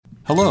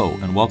Hello,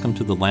 and welcome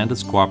to the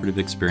Landis Cooperative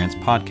Experience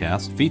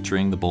podcast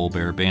featuring the Bull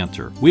Bear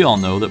Banter. We all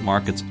know that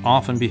markets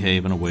often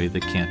behave in a way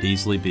that can't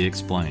easily be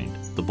explained.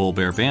 The Bull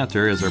Bear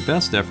Banter is our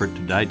best effort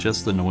to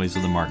digest the noise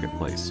of the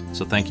marketplace.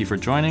 So thank you for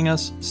joining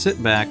us.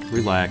 Sit back,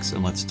 relax,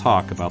 and let's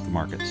talk about the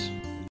markets.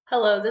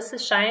 Hello, this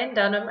is Cheyenne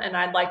Dunham, and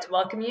I'd like to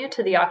welcome you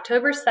to the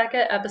October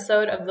 2nd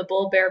episode of the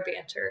Bull Bear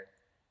Banter.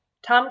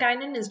 Tom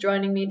Guinan is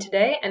joining me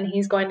today, and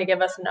he's going to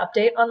give us an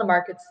update on the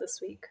markets this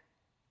week.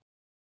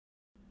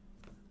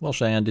 Well,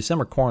 Cheyenne,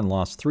 December corn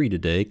lost 3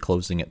 today,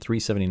 closing at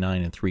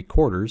 379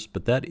 3/4,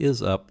 but that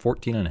is up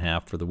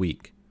 14.5 for the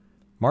week.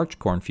 March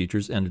corn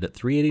futures ended at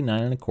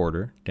 389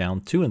 1/4, down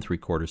 2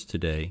 3/4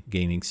 today,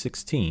 gaining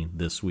 16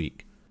 this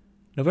week.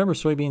 November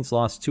soybeans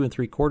lost 2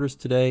 3/4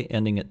 today,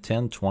 ending at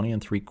 1020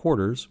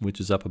 3/4, which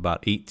is up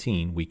about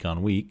 18 week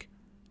on week.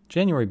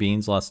 January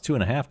beans lost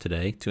 2.5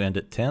 today to end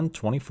at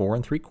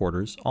 1024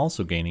 3/4,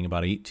 also gaining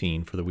about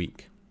 18 for the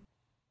week.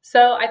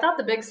 So I thought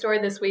the big story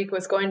this week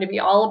was going to be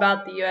all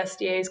about the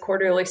USDA's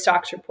quarterly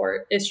stocks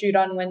report issued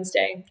on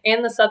Wednesday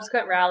and the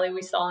subsequent rally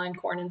we saw in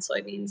corn and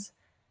soybeans.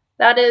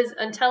 That is,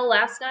 until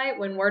last night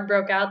when word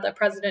broke out that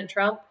President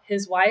Trump,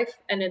 his wife,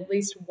 and at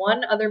least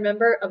one other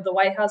member of the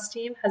White House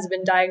team has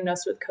been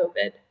diagnosed with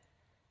COVID.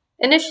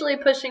 Initially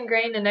pushing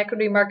grain and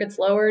equity markets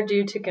lower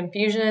due to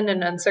confusion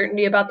and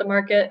uncertainty about the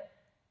market,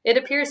 it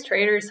appears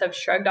traders have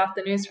shrugged off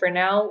the news for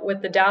now,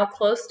 with the Dow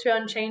close to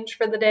unchanged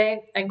for the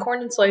day and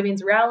corn and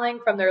soybeans rallying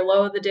from their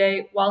low of the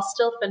day while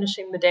still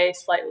finishing the day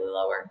slightly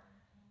lower.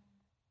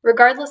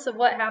 Regardless of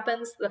what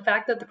happens, the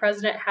fact that the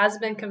president has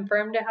been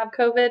confirmed to have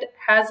COVID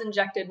has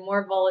injected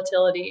more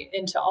volatility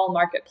into all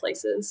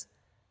marketplaces.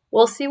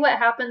 We'll see what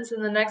happens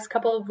in the next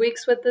couple of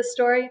weeks with this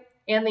story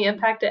and the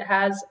impact it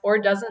has or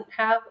doesn't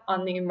have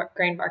on the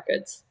grain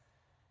markets.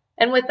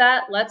 And with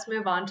that, let's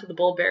move on to the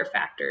bull-bear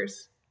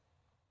factors.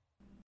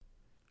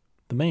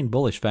 The main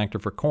bullish factor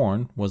for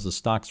corn was the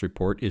stocks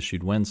report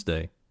issued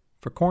Wednesday.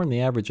 For corn,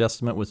 the average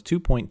estimate was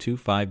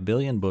 2.25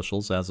 billion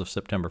bushels as of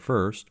September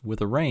 1st,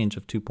 with a range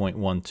of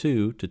 2.12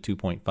 to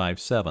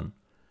 2.57.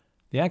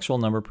 The actual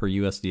number per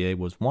USDA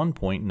was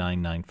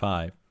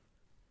 1.995.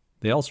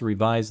 They also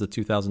revised the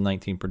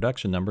 2019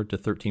 production number to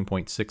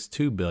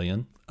 13.62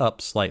 billion,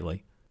 up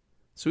slightly.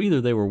 So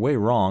either they were way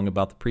wrong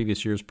about the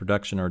previous year's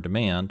production or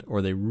demand,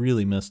 or they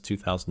really missed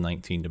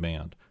 2019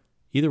 demand.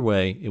 Either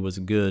way, it was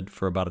good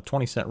for about a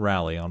 20-cent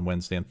rally on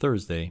Wednesday and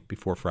Thursday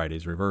before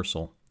Friday's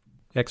reversal.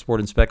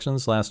 Export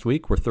inspections last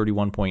week were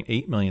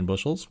 31.8 million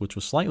bushels, which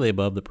was slightly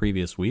above the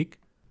previous week.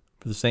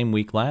 For the same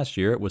week last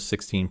year, it was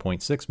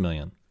 16.6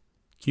 million.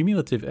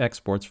 Cumulative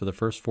exports for the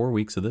first 4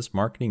 weeks of this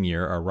marketing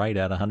year are right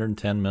at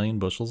 110 million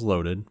bushels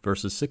loaded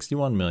versus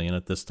 61 million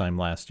at this time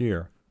last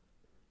year.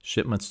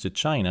 Shipments to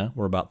China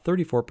were about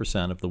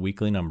 34% of the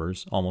weekly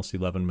numbers, almost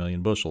 11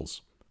 million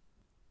bushels.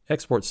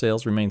 Export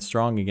sales remained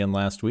strong again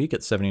last week at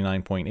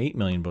 79.8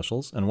 million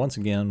bushels and once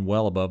again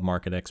well above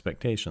market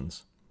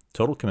expectations.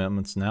 Total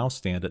commitments now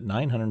stand at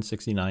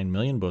 969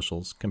 million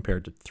bushels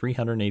compared to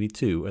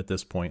 382 at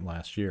this point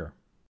last year.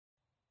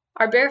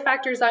 Our bear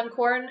factors on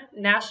corn,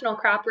 national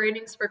crop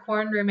ratings for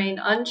corn remain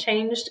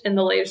unchanged in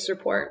the latest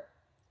report.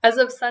 As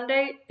of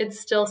Sunday, it's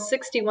still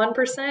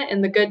 61%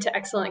 in the good to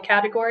excellent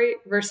category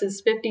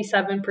versus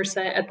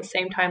 57% at the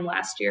same time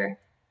last year,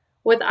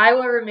 with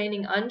Iowa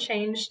remaining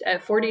unchanged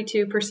at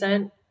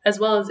 42%, as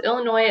well as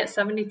Illinois at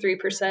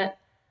 73%,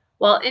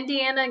 while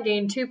Indiana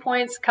gained 2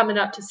 points, coming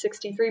up to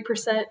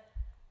 63%.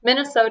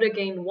 Minnesota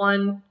gained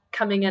 1,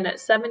 coming in at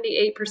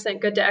 78%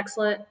 good to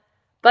excellent,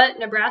 but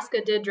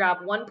Nebraska did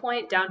drop 1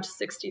 point down to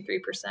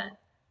 63%.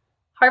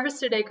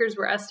 Harvested acres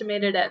were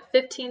estimated at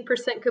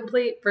 15%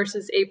 complete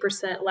versus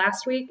 8%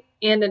 last week,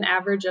 and an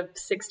average of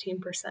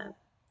 16%.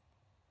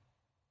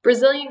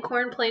 Brazilian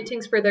corn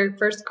plantings for their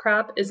first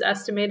crop is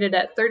estimated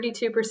at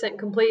 32%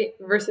 complete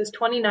versus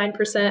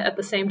 29% at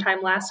the same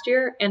time last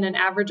year and an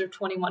average of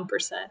 21%.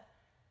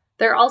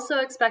 They're also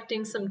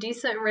expecting some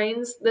decent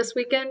rains this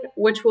weekend,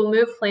 which will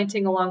move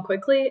planting along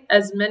quickly,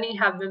 as many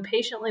have been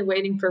patiently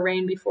waiting for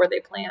rain before they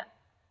plant.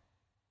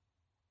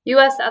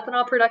 U.S.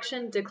 ethanol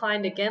production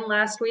declined again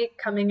last week,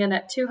 coming in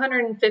at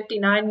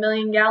 259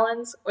 million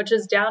gallons, which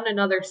is down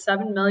another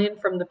 7 million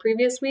from the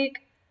previous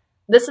week.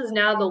 This is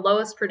now the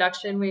lowest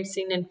production we've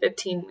seen in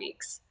 15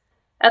 weeks.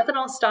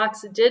 Ethanol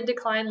stocks did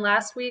decline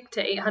last week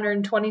to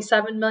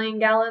 827 million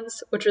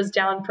gallons, which was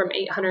down from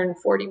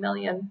 840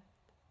 million.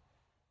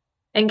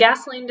 And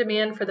gasoline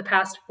demand for the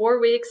past 4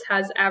 weeks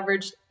has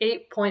averaged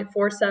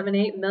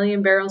 8.478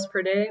 million barrels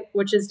per day,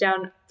 which is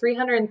down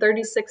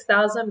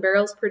 336,000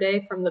 barrels per day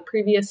from the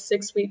previous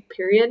 6-week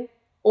period,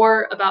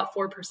 or about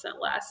 4%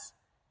 less.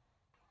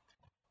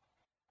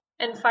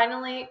 And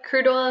finally,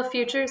 crude oil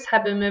futures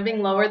have been moving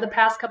lower the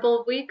past couple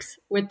of weeks,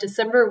 with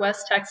December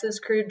West Texas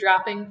crude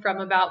dropping from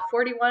about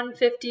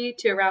 $41.50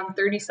 to around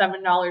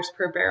 $37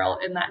 per barrel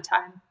in that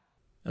time.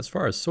 As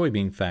far as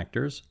soybean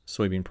factors,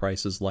 soybean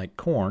prices like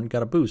corn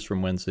got a boost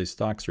from Wednesday's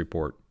stocks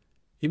report.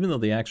 Even though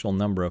the actual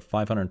number of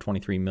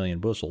 523 million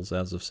bushels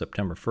as of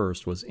September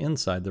 1st was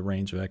inside the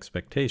range of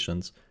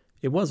expectations,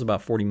 it was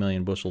about 40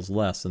 million bushels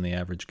less than the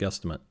average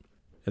guesstimate.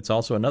 It's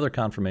also another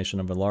confirmation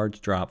of a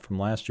large drop from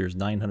last year's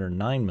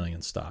 909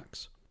 million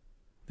stocks.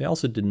 They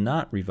also did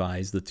not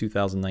revise the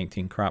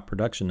 2019 crop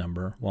production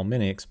number, while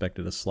many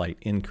expected a slight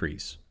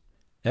increase.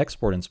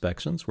 Export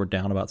inspections were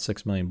down about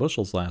 6 million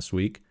bushels last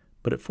week,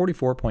 but at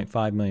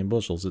 44.5 million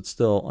bushels, it's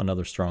still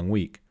another strong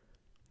week.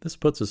 This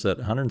puts us at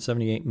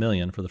 178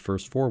 million for the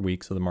first 4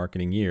 weeks of the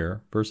marketing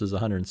year versus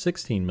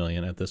 116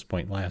 million at this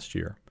point last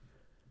year.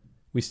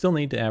 We still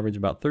need to average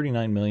about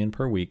 39 million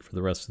per week for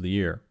the rest of the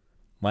year.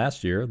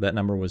 Last year, that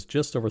number was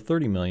just over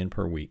 30 million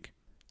per week.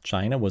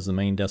 China was the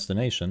main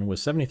destination, with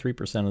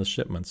 73% of the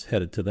shipments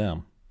headed to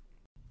them.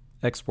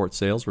 Export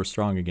sales were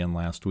strong again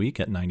last week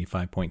at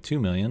 95.2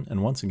 million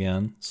and once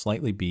again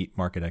slightly beat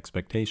market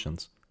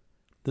expectations.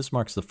 This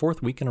marks the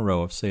 4th week in a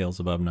row of sales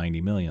above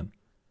 90 million.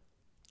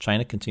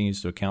 China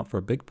continues to account for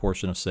a big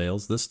portion of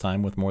sales, this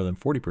time with more than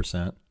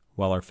 40%,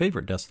 while our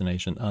favorite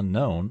destination,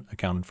 unknown,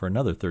 accounted for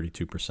another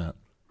 32%.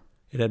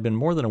 It had been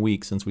more than a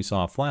week since we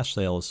saw a flash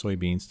sale of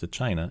soybeans to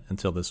China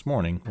until this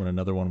morning when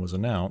another one was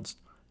announced,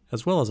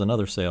 as well as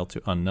another sale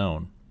to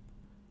unknown.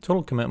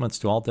 Total commitments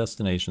to all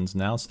destinations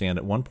now stand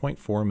at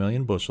 1.4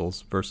 million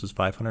bushels versus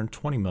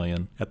 520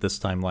 million at this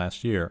time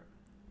last year.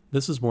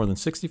 This is more than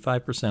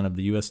 65% of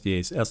the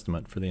USDA's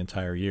estimate for the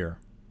entire year.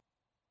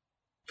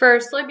 For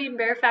soybean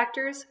bear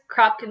factors,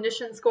 crop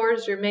condition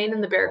scores remain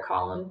in the bear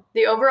column.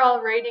 The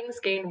overall ratings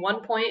gained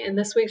 1 point in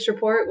this week's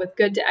report with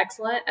good to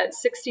excellent at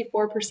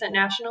 64%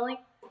 nationally,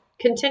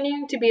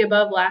 continuing to be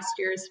above last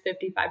year's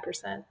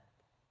 55%.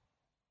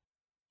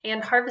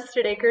 And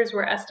harvested acres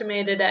were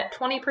estimated at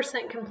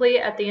 20% complete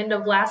at the end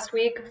of last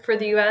week for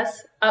the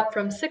U.S., up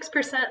from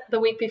 6% the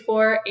week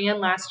before and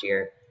last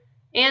year,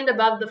 and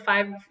above the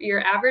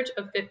 5-year average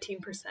of 15%.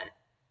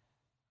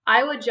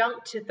 Iowa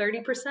jumped to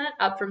 30%,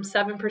 up from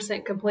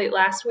 7% complete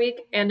last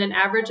week, and an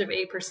average of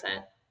 8%.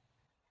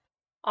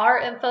 Our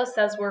info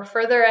says we're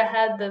further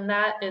ahead than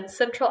that in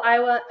central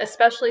Iowa,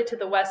 especially to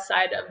the west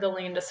side of the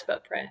Landis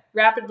footprint,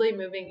 rapidly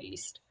moving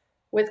east.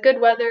 With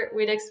good weather,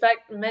 we'd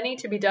expect many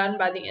to be done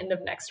by the end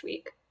of next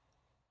week.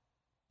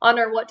 On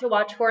our what to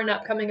watch for in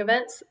upcoming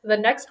events, the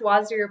next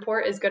WASDE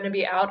report is going to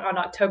be out on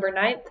October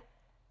 9th,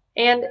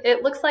 and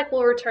it looks like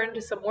we'll return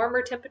to some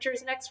warmer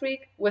temperatures next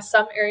week, with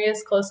some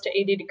areas close to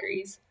 80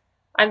 degrees.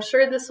 I'm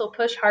sure this will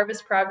push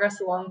harvest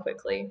progress along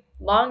quickly.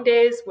 Long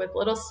days with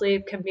little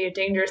sleep can be a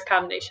dangerous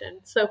combination,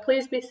 so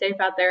please be safe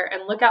out there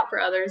and look out for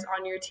others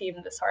on your team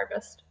this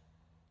harvest.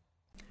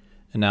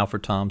 And now for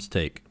Tom's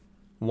take.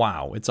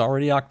 Wow, it's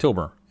already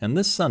October, and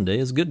this Sunday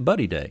is Good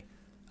Buddy Day.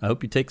 I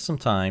hope you take some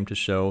time to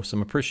show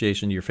some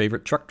appreciation to your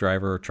favorite truck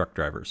driver or truck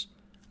drivers.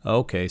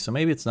 Okay, so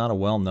maybe it's not a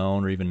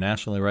well-known or even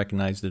nationally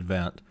recognized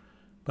event,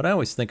 but I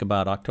always think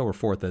about October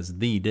 4th as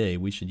the day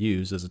we should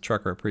use as a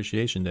Trucker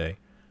Appreciation Day.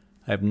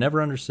 I have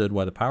never understood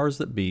why the powers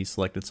that be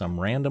selected some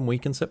random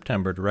week in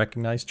September to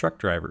recognize truck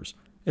drivers,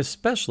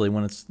 especially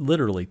when it's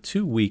literally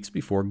 2 weeks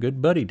before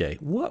Good Buddy Day.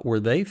 What were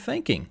they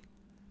thinking?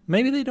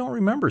 Maybe they don't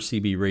remember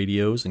CB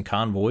radios and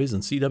convoys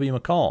and C.W.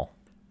 McCall.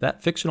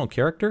 That fictional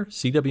character,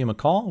 C.W.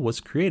 McCall, was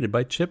created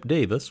by Chip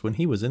Davis when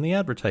he was in the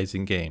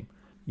advertising game.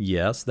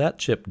 Yes, that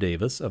Chip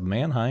Davis of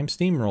Mannheim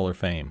Steamroller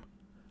fame.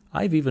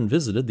 I've even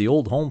visited the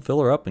old home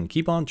filler-up and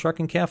Keep On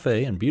Truckin'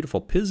 Cafe in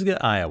beautiful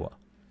Pisgah, Iowa.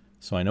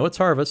 So I know it's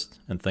harvest,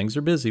 and things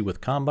are busy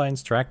with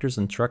combines, tractors,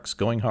 and trucks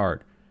going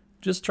hard.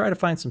 Just try to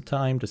find some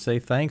time to say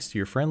thanks to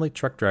your friendly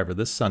truck driver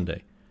this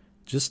Sunday.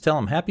 Just tell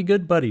him Happy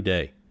Good Buddy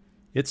Day.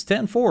 It's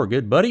 10-4,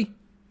 good buddy.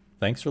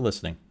 Thanks for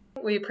listening.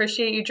 We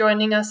appreciate you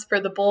joining us for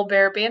the Bull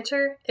Bear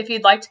Banter. If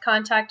you'd like to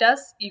contact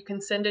us, you can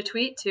send a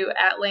tweet to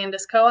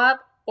 @LandisCoop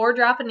or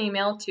drop an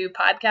email to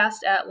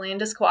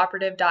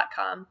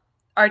podcast@landiscooperative.com.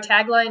 Our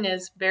tagline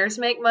is Bears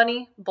make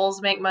money,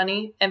 Bulls make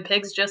money, and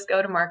pigs just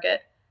go to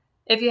market.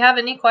 If you have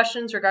any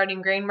questions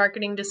regarding grain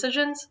marketing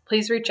decisions,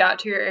 please reach out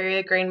to your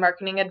area grain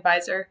marketing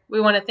advisor.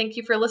 We want to thank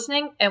you for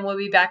listening, and we'll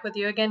be back with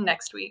you again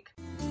next week.